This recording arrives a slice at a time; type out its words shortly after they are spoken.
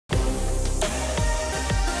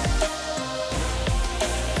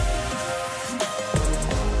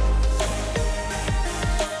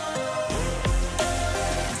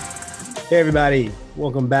Hey everybody,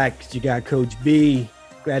 welcome back. You got Coach B.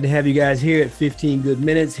 Glad to have you guys here at 15 Good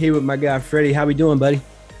Minutes. Here with my guy Freddie. How we doing, buddy?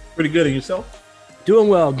 Pretty good. And yourself? Doing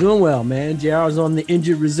well, man. JR's on the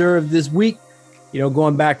injured reserve this week. You know,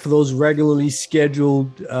 going back for those regularly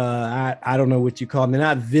scheduled, I don't know what you call them. They're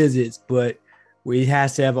not visits, but we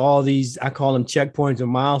has to have all these, I call them checkpoints or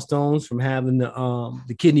milestones from having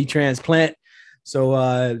the kidney transplant.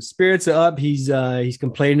 So spirits are up. He's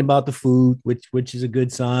complaining about the food, which is a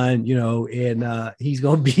good sign, you know, and he's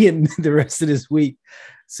going to be in the rest of this week.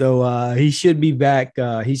 So he should be back.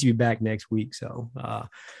 He should be back next week. So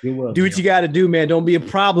do what you got to do, man. Don't be a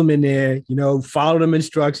problem in there. You know, follow them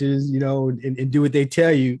instructions, you know, and do what they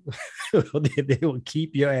tell you. They will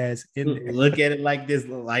keep your ass in there. Look at it like this,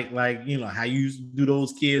 like you know how you used to do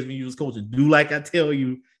those kids when you was coaching. Do like I tell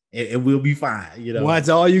you. It will be fine, you know. Well, that's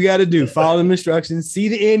all you got to do. Follow them instructions, see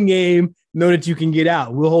the end game, know that you can get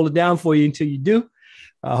out. We'll hold it down for you until you do.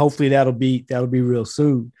 Hopefully that'll be real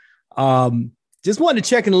soon. Just wanted to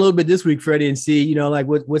check in a little bit this week, Freddie, and see, you know, like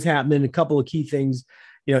what's happening. A couple of key things,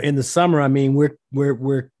 you know, in the summer. I mean,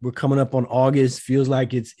 we're coming up on August. Feels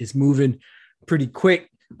like it's moving pretty quick.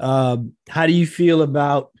 How do you feel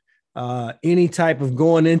about any type of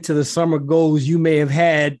going into the summer goals you may have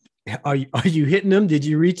had? Are you hitting them? Did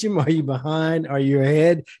you reach them? Are you behind? Are you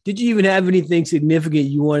ahead? Did you even have anything significant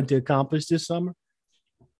you wanted to accomplish this summer?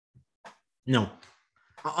 No.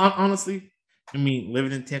 Honestly, I mean,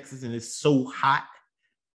 living in Texas and it's so hot,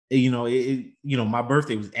 you know, my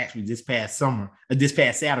birthday was actually this past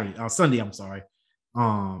Saturday, Sunday, I'm sorry.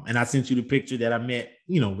 And I sent you the picture that I met,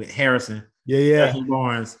 you know, with Harrison. Yeah.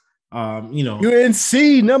 Lawrence, you know.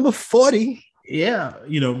 UNC number 40. Yeah,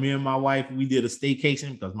 you know, me and my wife, we did a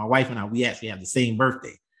staycation because my wife and I, we actually have the same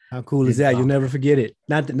birthday. How cool is that? You'll never forget it.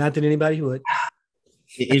 Not that anybody would.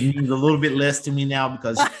 It means a little bit less to me now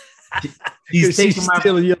because he's taking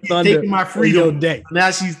my freedom day.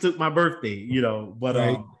 Now she's took my birthday, you know. But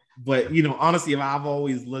right. But you know, honestly, I've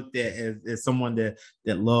always looked at as someone that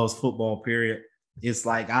loves football. Period. It's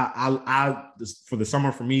like I for the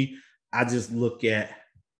summer for me, I just look at.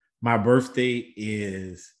 My birthday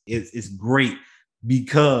is great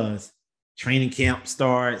because training camp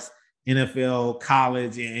starts, NFL,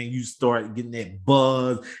 college, and you start getting that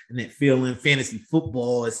buzz and that feeling. Fantasy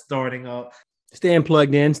football is starting up. Staying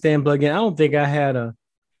plugged in. I don't think I had a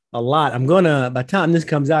lot. I'm gonna, by the time this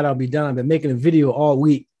comes out, I'll be done. I've been making a video all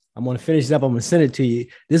week. I'm gonna finish it up. I'm gonna send it to you.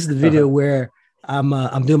 This is the video where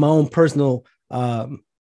I'm doing my own personal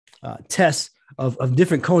tests of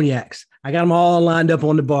different cognacs. I got them all lined up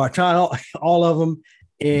on the bar, tried all of them.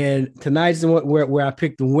 And tonight's where I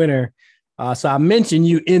picked the winner. So I mentioned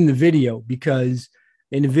you in the video because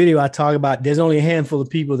in the video I talk about there's only a handful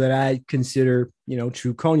of people that I consider, you know,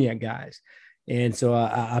 true cognac guys. And so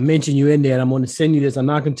I mentioned you in there and I'm going to send you this. I'm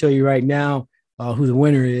not going to tell you right now who the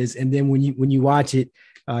winner is. And then when you watch it,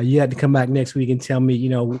 you have to come back next week and tell me, you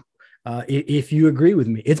know, if you agree with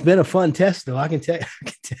me. It's been a fun test, though. I can tell you.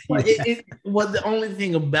 Well, the only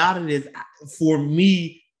thing about it is, for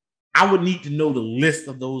me, I would need to know the list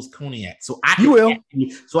of those cognacs, so I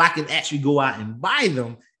can actually go out and buy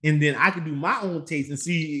them, and then I can do my own taste and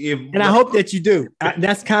see if. And I hope that you do.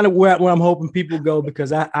 That's kind of where I'm hoping people go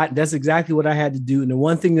because I that's exactly what I had to do. And the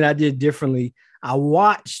one thing that I did differently, I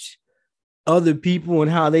watched other people and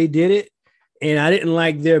how they did it. And I didn't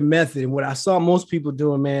like their method. And what I saw most people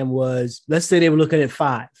doing, man, was, let's say they were looking at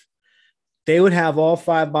 5. They would have all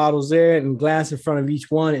 5 bottles there and glass in front of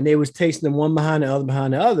each one, and they was tasting them one behind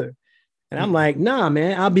the other. And I'm like, nah,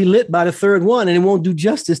 man, I'll be lit by the 3rd one, and it won't do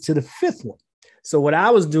justice to the 5th one. So what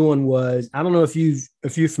I was doing was, I don't know if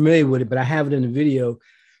you're familiar with it, but I have it in the video.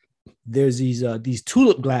 There's these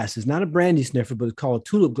tulip glasses, not a brandy sniffer, but it's called a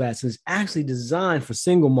tulip glass. It's actually designed for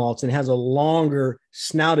single malts and has a longer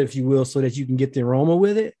snout, if you will, so that you can get the aroma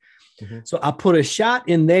with it. Mm-hmm. So I put a shot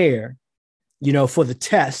in there, you know, for the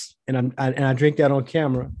test, and I drink that on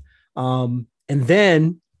camera. And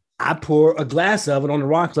then I pour a glass of it on the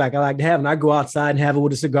rocks like I like to have, and I go outside and have it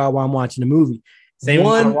with a cigar while I'm watching the movie. Same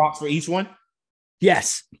amount of rocks for each one?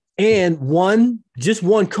 Yes. And just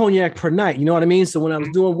one cognac per night. You know what I mean? So when I was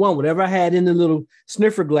doing whatever I had in the little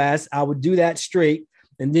sniffer glass, I would do that straight.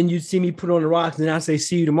 And then you'd see me put on the rocks and then I'd say,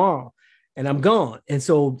 see you tomorrow. And I'm gone. And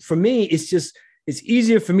so for me, it's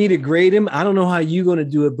easier for me to grade them. I don't know how you're going to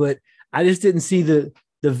do it, but I just didn't see the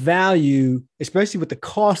value, especially with the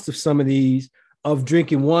cost of some of these, of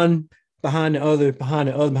drinking one behind the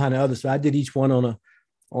other. So I did each one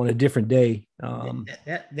on a different day.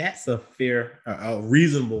 That's a fair, a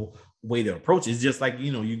reasonable way to approach it. It's just like,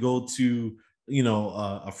 you know, you go to, you know,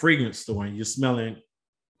 a fragrance store and you're smelling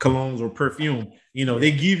colognes or perfume.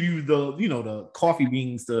 They give you the coffee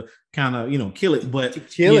beans to kind of, kill it, but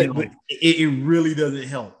but it really doesn't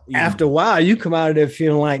help. After a while, you come out of there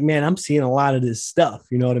feeling like, man, I'm seeing a lot of this stuff.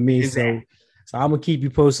 You know what I mean? Exactly. So I'm gonna keep you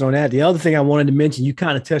posted on that. The other thing I wanted to mention, you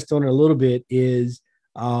kind of touched on it a little bit, is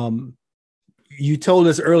you told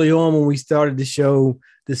us early on when we started the show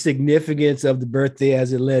the significance of the birthday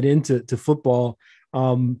as it led into football.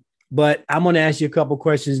 But I'm going to ask you a couple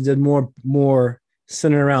questions that more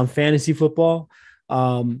centered around fantasy football.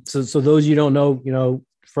 So those you don't know,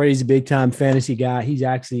 Freddie's a big time fantasy guy. He's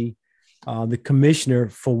actually the commissioner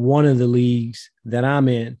for one of the leagues that I'm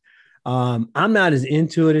in. I'm not as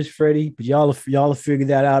into it as Freddie, but y'all will figure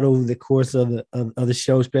that out over the course of the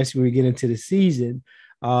show, especially when we get into the season.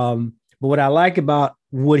 But what I like about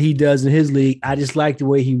what he does in his league, I just like the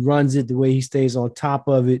way he runs it, the way he stays on top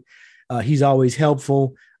of it. He's always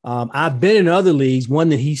helpful. I've been in other leagues, one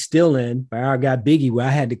that he's still in, by our guy Biggie, where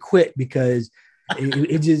I had to quit because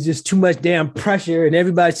it's just too much damn pressure. And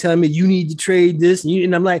everybody's telling me you need to trade this.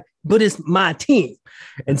 And I'm like, but it's my team.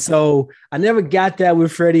 And so I never got that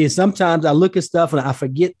with Freddie. And sometimes I look at stuff and I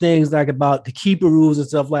forget things like about the keeper rules and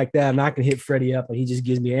stuff like that. And I can hit Freddie up and he just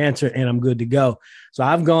gives me an answer and I'm good to go. So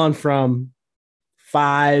I've gone from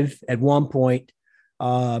 5 at one point.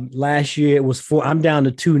 Last year it was 4. I'm down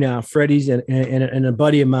to 2 now. Freddie's and a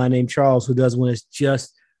buddy of mine named Charles, who does one. It's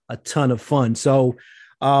just a ton of fun. So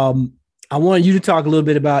I wanted you to talk a little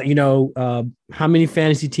bit about, how many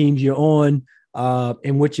fantasy teams you're on,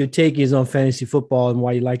 and what your take is on fantasy football and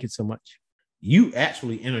why you like it so much. You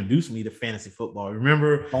actually introduced me to fantasy football.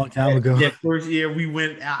 Remember a long time ago, that first year we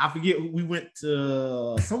went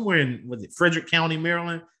to somewhere in, was it Frederick County,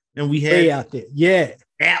 Maryland? And we had out there. Yeah.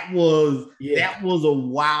 That was a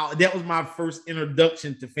wow. That was my first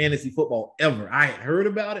introduction to fantasy football ever. I had heard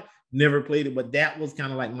about it, never played it, but that was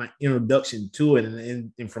kind of like my introduction to it.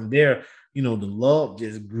 And from there, the love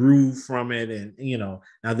just grew from it. And,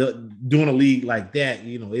 now doing a league like that,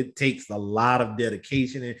 it takes a lot of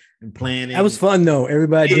dedication and planning. That was fun though.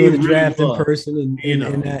 Everybody doing the draft in person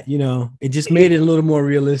and that, it just made it a little more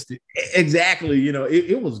realistic. Exactly.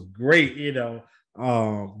 It was great,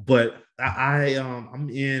 but I'm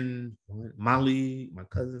in my league, my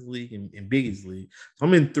cousin's league, and Biggie's league. So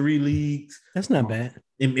I'm in 3 leagues. That's not bad.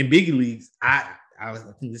 In Biggie leagues, I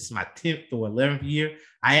think this is my 10th or 11th year.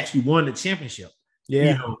 I actually won the championship.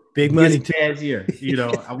 Yeah, big money this past year.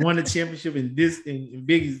 I won the championship in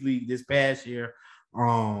Biggie's league this past year.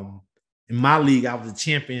 In my league, I was a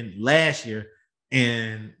champion last year,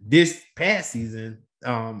 and this past season,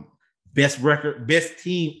 best record, best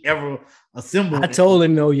team ever assembled. I told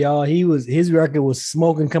him though, y'all, his record was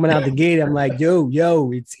smoking coming out the gate. I'm like,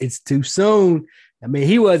 yo, it's too soon. I mean,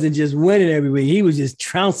 he wasn't just winning every week; he was just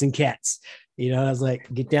trouncing cats. I was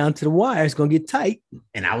like, get down to the wire. It's going to get tight.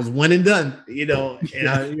 And I was one and done, and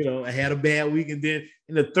I had a bad week. And then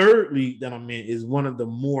in the 3rd league that I'm in is one of the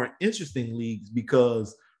more interesting leagues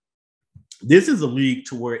because this is a league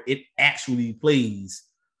to where it actually plays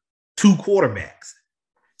 2 quarterbacks.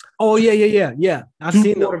 Oh, yeah. I've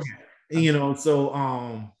seen those.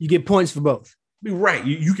 So you get points for both. Right.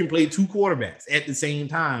 You can play 2 quarterbacks at the same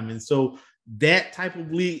time. And so that type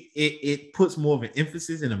of league, it puts more of an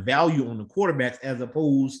emphasis and a value on the quarterbacks as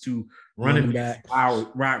opposed to running back,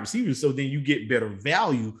 wide receivers. So then you get better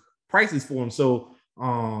value prices for them. So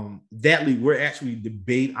that league, we're actually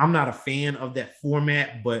debating. I'm not a fan of that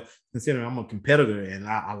format, but considering I'm a competitor and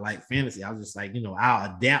I like fantasy, I was just like,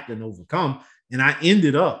 I'll adapt and overcome. And I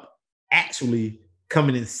ended up actually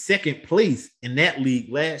coming in 2nd place in that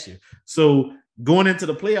league last year. So going into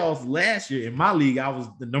the playoffs last year in my league, I was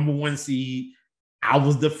the number 1 seed. I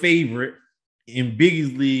was the favorite. In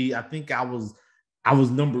Biggie's league, I think I was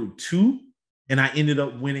number 2, and I ended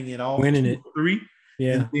up winning it all. Winning it 3.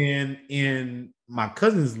 Yeah. And then in my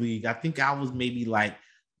cousin's league, I think I was maybe like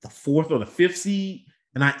the 4th or the 5th seed,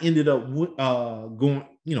 and I ended up coming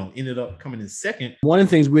in 2nd. One of the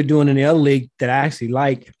things we're doing in the other league that I actually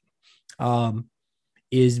like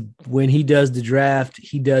is when he does the draft,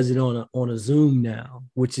 he does it on a Zoom now,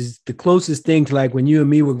 which is the closest thing to like when you and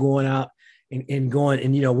me were going out and going.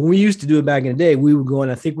 And, when we used to do it back in the day,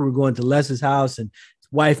 I think we were going to Les's house and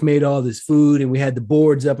his wife made all this food and we had the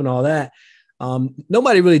boards up and all that.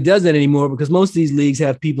 Nobody really does that anymore because most of these leagues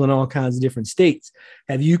have people in all kinds of different states.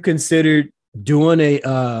 Have you considered doing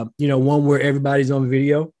a, one where everybody's on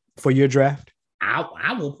video for your draft?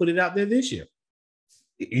 I will put it out there this year.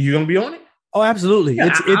 You going to be on it? Oh, absolutely. Yeah,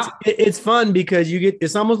 it's fun because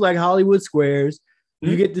it's almost like Hollywood Squares.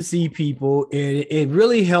 You get to see people, and it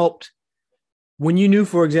really helped when you knew,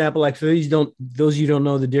 for example, like for those you don't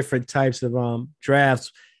know the different types of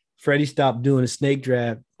drafts. Freddie stopped doing a snake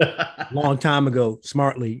draft a long time ago,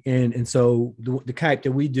 smartly. And so the type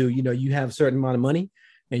that we do, you have a certain amount of money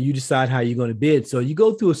and you decide how you're going to bid. So you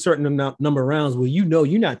go through a certain number of rounds where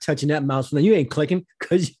you're not touching that mouse. You ain't clicking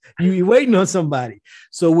because you're waiting on somebody.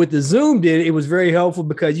 So with the Zoom it was very helpful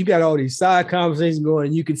because you got all these side conversations going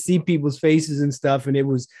and you could see people's faces and stuff. And it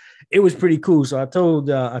was pretty cool. So I told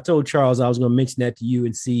Charles I was going to mention that to you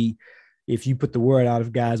and see if you put the word out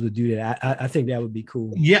if guys would do that. I think that would be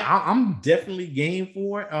cool. Yeah, I'm definitely game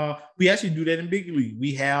for it. We actually do that in Big League.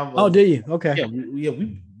 We have. Do you? Okay. Yeah,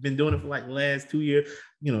 we've been doing it for like the last 2 years.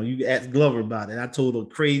 You asked Glover about it. I told a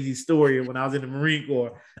crazy story when I was in the Marine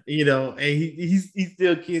Corps, and he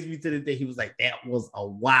still kids me to this day. He was like, that was a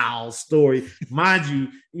wild story. Mind you,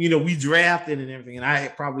 we drafted and everything, and I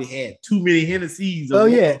had probably had too many Hennessy's. Oh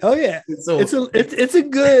yeah. So it's a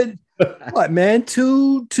good what, man,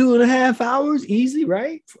 2.5 hours easy,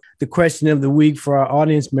 right? The question of the week for our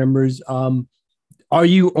audience members, are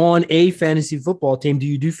you on a fantasy football team? Do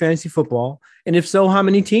you do fantasy football? And if so, how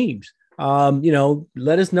many teams?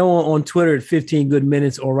 Let us know on Twitter at 15 Good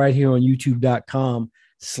Minutes or right here on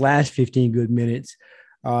youtube.com/15 Good Minutes.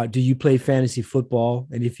 Do you play fantasy football?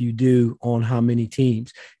 And if you do, on how many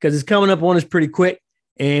teams? Because it's coming up on us pretty quick.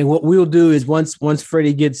 And what we'll do is once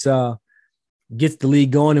Freddie gets the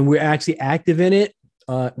league going and we're actually active in it,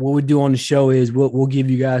 what we do on the show is we'll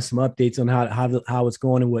give you guys some updates on how it's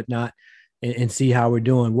going and whatnot, and see how we're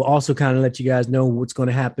doing. We'll also kind of let you guys know what's going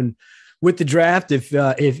to happen with the draft.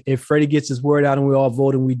 If Freddie gets his word out and we all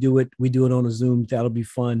vote and we do it on a Zoom, that'll be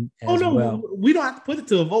fun as well. We don't have to put it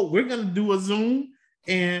to a vote. We're going to do a Zoom,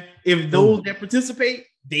 and if those that participate,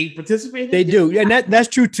 they participate. They do, and that's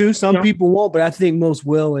true too. Some people won't, but I think most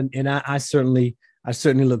will, and I certainly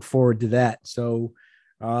look forward to that. So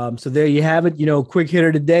there you have it. Quick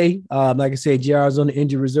hitter today. Like I said, JR is on the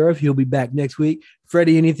injured reserve. He'll be back next week.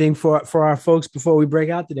 Freddie, anything for our folks before we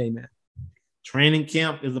break out today, man? Training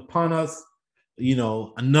camp is upon us.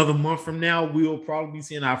 Another month from now, we will probably be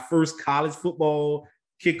seeing our first college football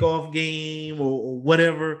kickoff game or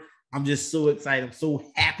whatever. I'm just so excited. I'm so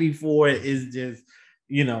happy for it. It's just,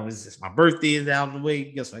 it's just my birthday is out of the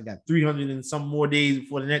way. Guess I got 300 and some more days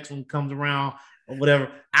before the next one comes around or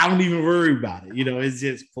whatever. I don't even worry about it. It's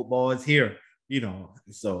just football is here.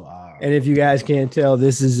 So and if you guys can't tell,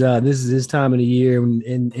 this is this time of the year,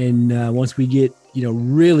 and once we get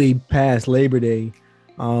really past Labor Day,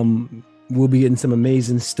 we'll be getting some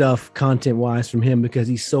amazing stuff content wise from him because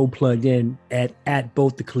he's so plugged in at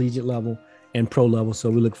both the collegiate level and pro level. So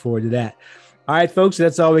we look forward to that. All right, folks,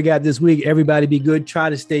 that's all we got this week. Everybody be good, try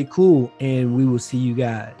to stay cool, and we will see you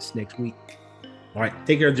guys next week. All right,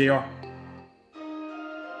 take care, JR.